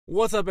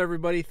What's up,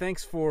 everybody?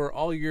 Thanks for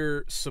all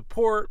your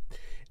support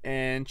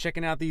and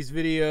checking out these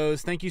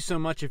videos. Thank you so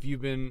much if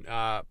you've been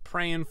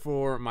praying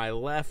for my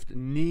left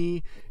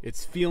knee.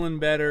 It's feeling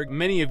better.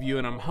 Many of you,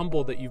 and I'm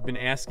humbled that you've been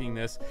asking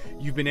this,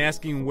 you've been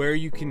asking where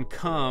you can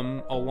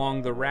come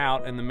along the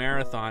route and the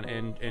marathon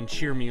and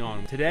cheer me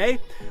on. Today,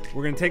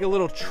 we're gonna take a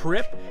little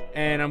trip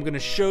and I'm gonna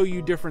show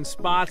you different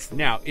spots.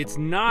 Now, it's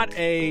not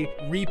a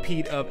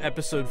repeat of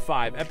episode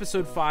 5.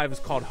 Episode 5 is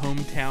called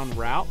Hometown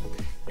Route.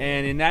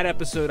 And in that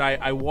episode,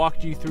 I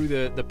walked you through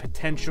the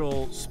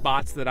potential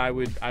spots that I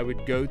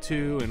would go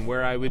to and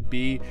where I would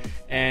be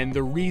and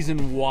the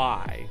reason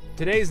why.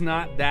 Today's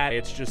not that,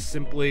 it's just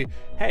simply,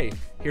 hey,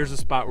 here's a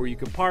spot where you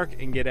can park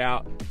and get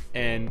out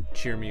and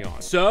cheer me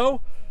on.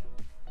 So,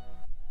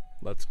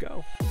 let's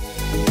go.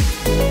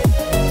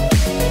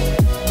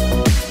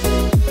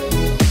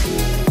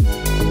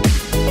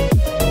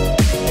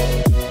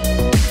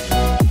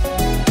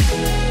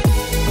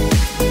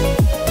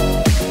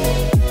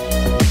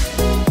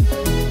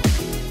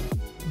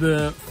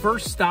 The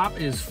first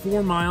stop is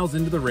 4 miles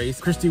into the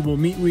race. Christy will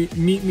meet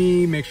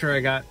me, make sure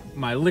I got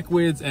my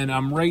liquids, and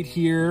I'm right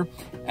here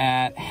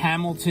at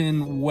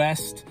Hamilton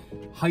West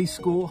High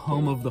School,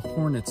 home of the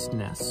Hornets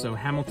Nest. So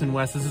Hamilton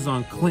West, this is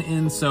on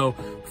Clinton. So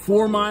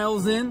 4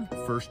 miles in,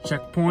 first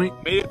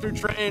checkpoint. Made it through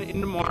Trenton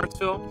into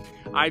Morrisville.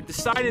 I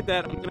decided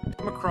that I'm gonna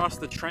come across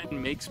the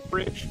Trenton Makes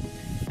Bridge.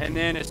 And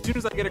then as soon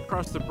as I get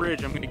across the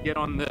bridge, I'm gonna get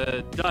on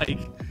the dike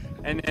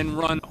and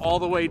run all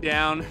the way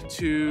down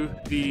to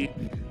the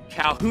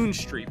Calhoun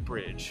Street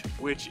Bridge,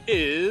 which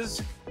is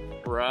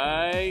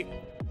right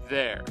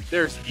there.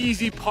 There's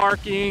easy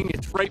parking.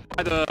 It's right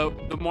by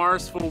the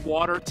Morrisville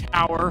Water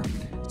Tower.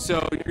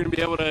 So you're gonna be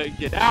able to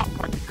get out,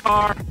 park your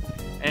car,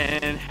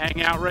 and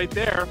hang out right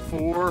there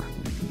for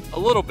a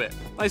little bit.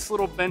 Nice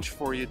little bench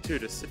for you too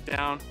to sit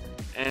down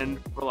and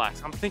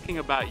relax. I'm thinking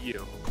about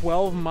you.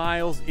 12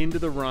 miles into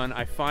the run,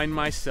 I find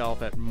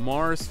myself at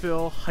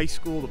Morrisville High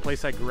School, the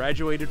place I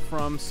graduated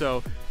from.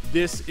 So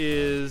this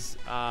is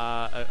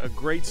a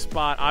great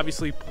spot.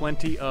 Obviously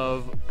plenty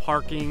of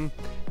parking.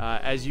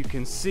 As you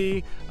can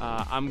see,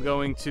 I'm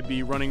going to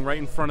be running right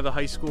in front of the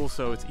high school,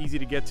 so it's easy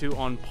to get to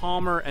on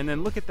Palmer. And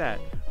then look at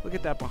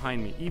that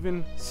behind me.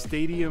 Even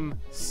stadium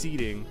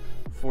seating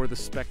for the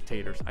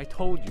spectators. I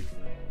told you.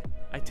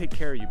 I take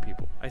care of you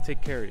people. I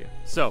take care of you.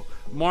 So,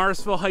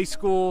 Morrisville High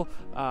School,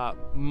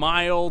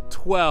 mile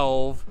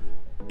 12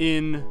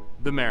 in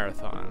the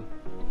marathon.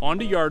 On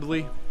to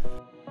Yardley.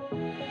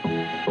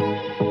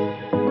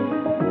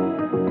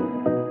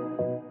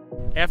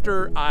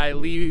 After I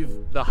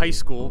leave the high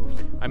school,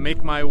 I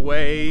make my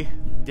way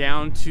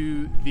down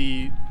to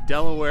the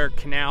Delaware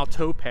Canal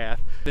towpath.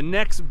 The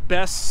next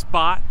best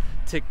spot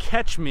to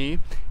catch me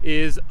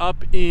is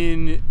up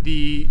in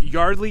the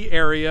Yardley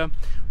area,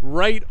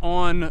 right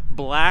on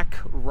Black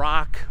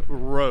Rock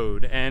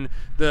Road, and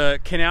the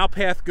canal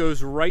path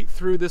goes right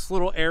through this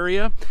little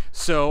area.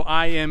 So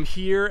I am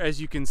here,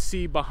 as you can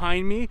see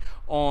behind me,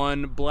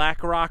 on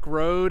Black Rock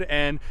Road,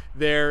 and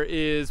there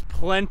is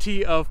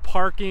plenty of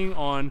parking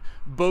on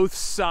both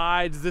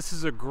sides. This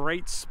is a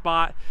great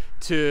spot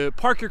to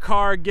park your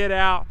car, get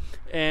out,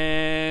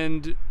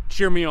 and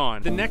cheer me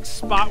on. The next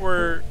spot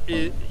where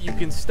you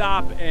can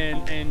stop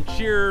and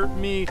cheer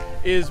me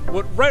is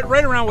right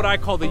around what I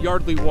call the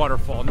Yardley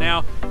Waterfall.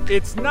 Now,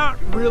 it's not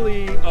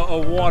really a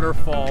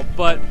waterfall,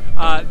 but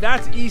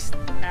that's East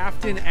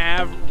Afton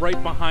Ave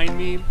right behind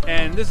me,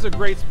 and this is a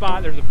great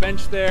spot. There's a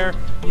bench there,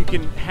 you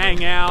can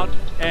hang out,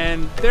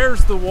 and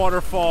there's the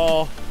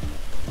waterfall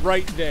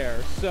right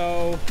there.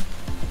 So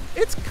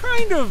it's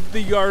kind of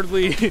the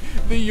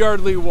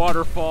Yardley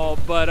waterfall,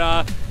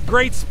 but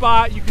great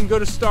spot. You can go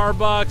to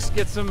Starbucks,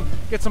 get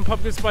some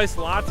pumpkin spice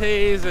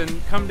lattes,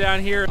 and come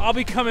down here. I'll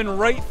be coming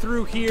right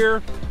through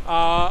here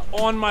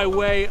on my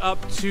way up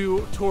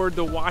toward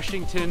the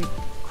Washington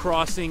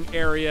crossing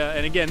area.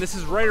 And again, this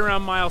is right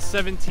around mile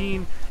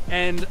 17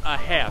 and a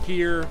half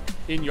here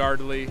in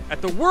Yardley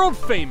at the world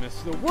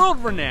famous, the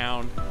world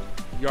renowned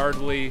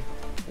Yardley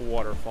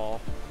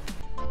Waterfall.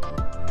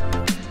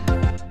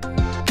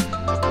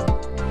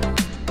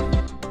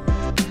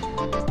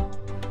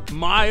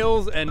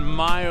 Miles and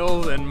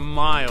miles and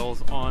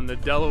miles on the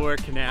Delaware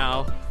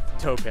Canal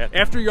towpath.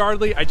 After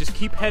Yardley, I just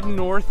keep heading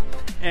north,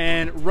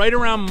 and right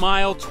around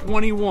mile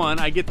 21,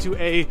 I get to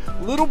a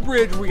little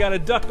bridge we got to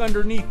duck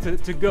underneath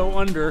to go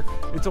under.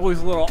 It's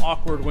always a little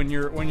awkward when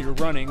you're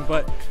running,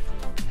 but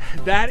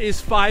that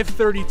is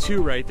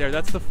 532 right there.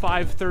 That's the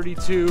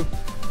 532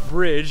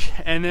 bridge.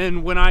 And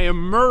then when I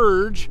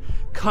emerge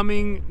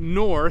coming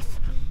north,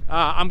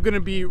 I'm gonna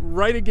be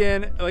right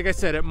again, like I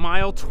said, at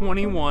mile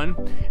 21,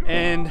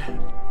 and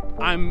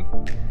I'm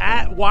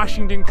at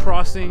Washington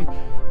Crossing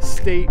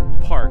State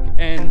Park.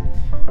 And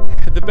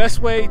the best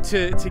way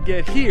to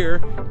get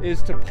here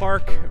is to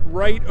park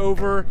right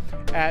over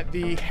at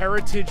the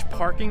Heritage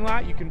parking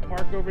lot. You can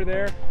park over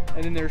there,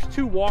 and then there's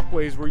 2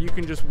 walkways where you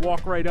can just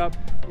walk right up.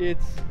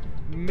 It's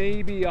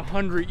maybe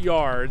 100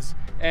 yards,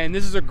 and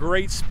this is a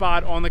great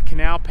spot on the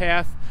canal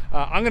path.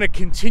 I'm gonna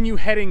continue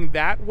heading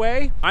that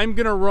way. I'm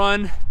gonna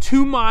run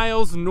 2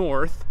 miles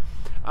north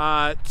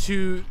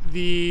to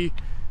the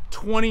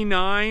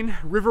 29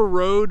 River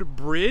Road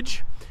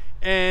Bridge,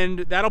 and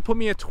that'll put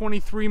me at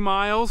 23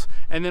 miles,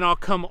 and then I'll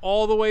come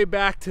all the way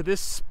back to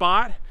this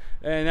spot,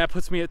 and that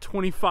puts me at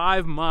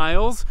 25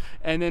 miles,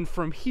 and then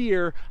from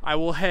here I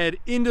will head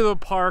into the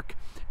park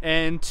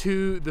and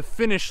to the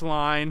finish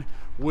line,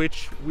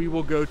 which we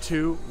will go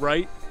to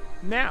right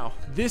now.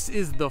 This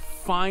is the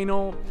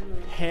final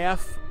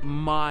half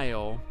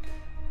mile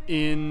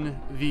in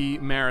the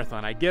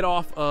marathon. I get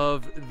off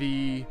of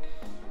the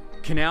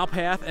canal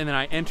path and then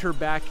I enter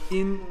back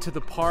into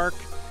the park,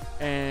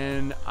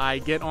 and I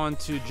get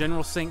onto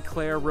General St.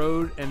 Clair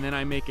Road, and then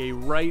I make a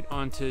right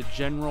onto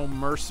General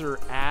Mercer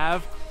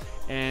Ave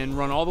and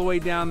run all the way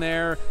down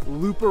there,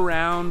 loop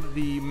around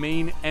the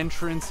main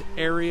entrance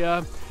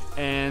area,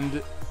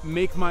 and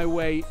make my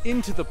way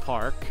into the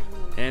park.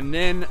 And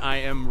then I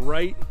am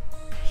right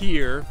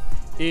here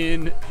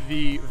in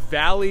the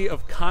Valley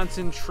of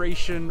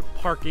Concentration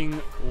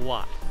parking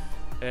lot.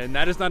 And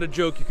that is not a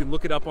joke. You can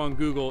look it up on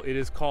Google. It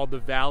is called the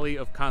Valley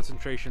of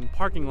Concentration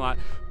parking lot,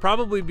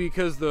 probably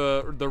because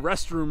the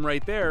restroom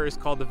right there is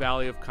called the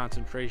Valley of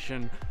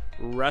Concentration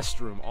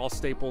restroom, all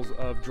staples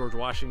of George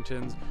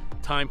Washington's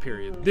time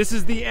period. This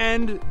is the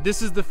end.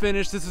 This is the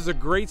finish. This is a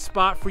great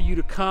spot for you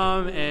to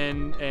come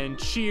and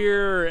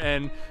cheer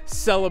and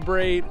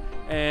celebrate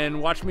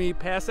and watch me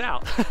pass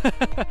out.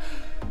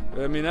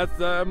 I mean, that's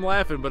I'm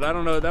laughing, but I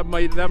don't know, that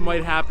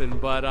might happen.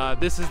 But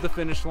this is the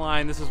finish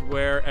line. This is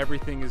where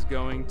everything is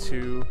going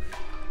to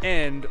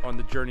end on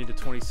the journey to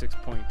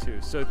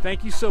 26.2. So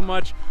thank you so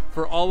much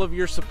for all of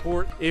your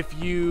support. If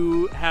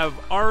you have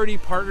already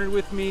partnered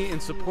with me in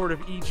support of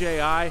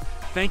EJI,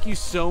 thank you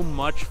so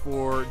much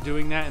for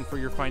doing that and for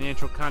your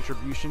financial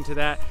contribution to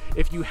that.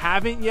 If you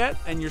haven't yet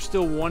and you're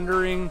still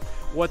wondering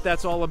what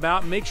that's all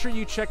about, make sure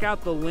you check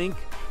out the link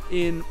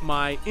in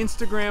my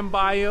Instagram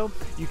bio.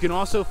 You can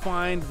also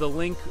find the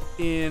link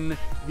in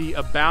the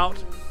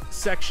About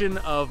section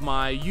of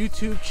my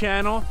YouTube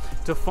channel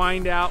to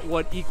find out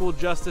what Equal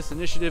Justice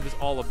Initiative is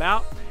all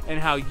about and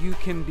how you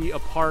can be a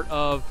part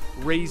of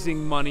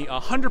raising money.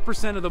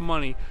 100% of the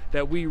money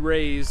that we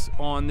raise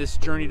on this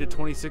journey to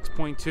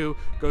 26.2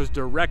 goes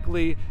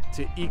directly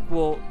to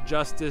Equal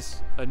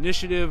Justice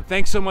Initiative.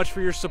 Thanks so much for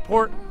your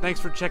support.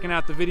 Thanks for checking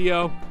out the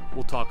video.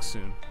 We'll talk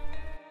soon.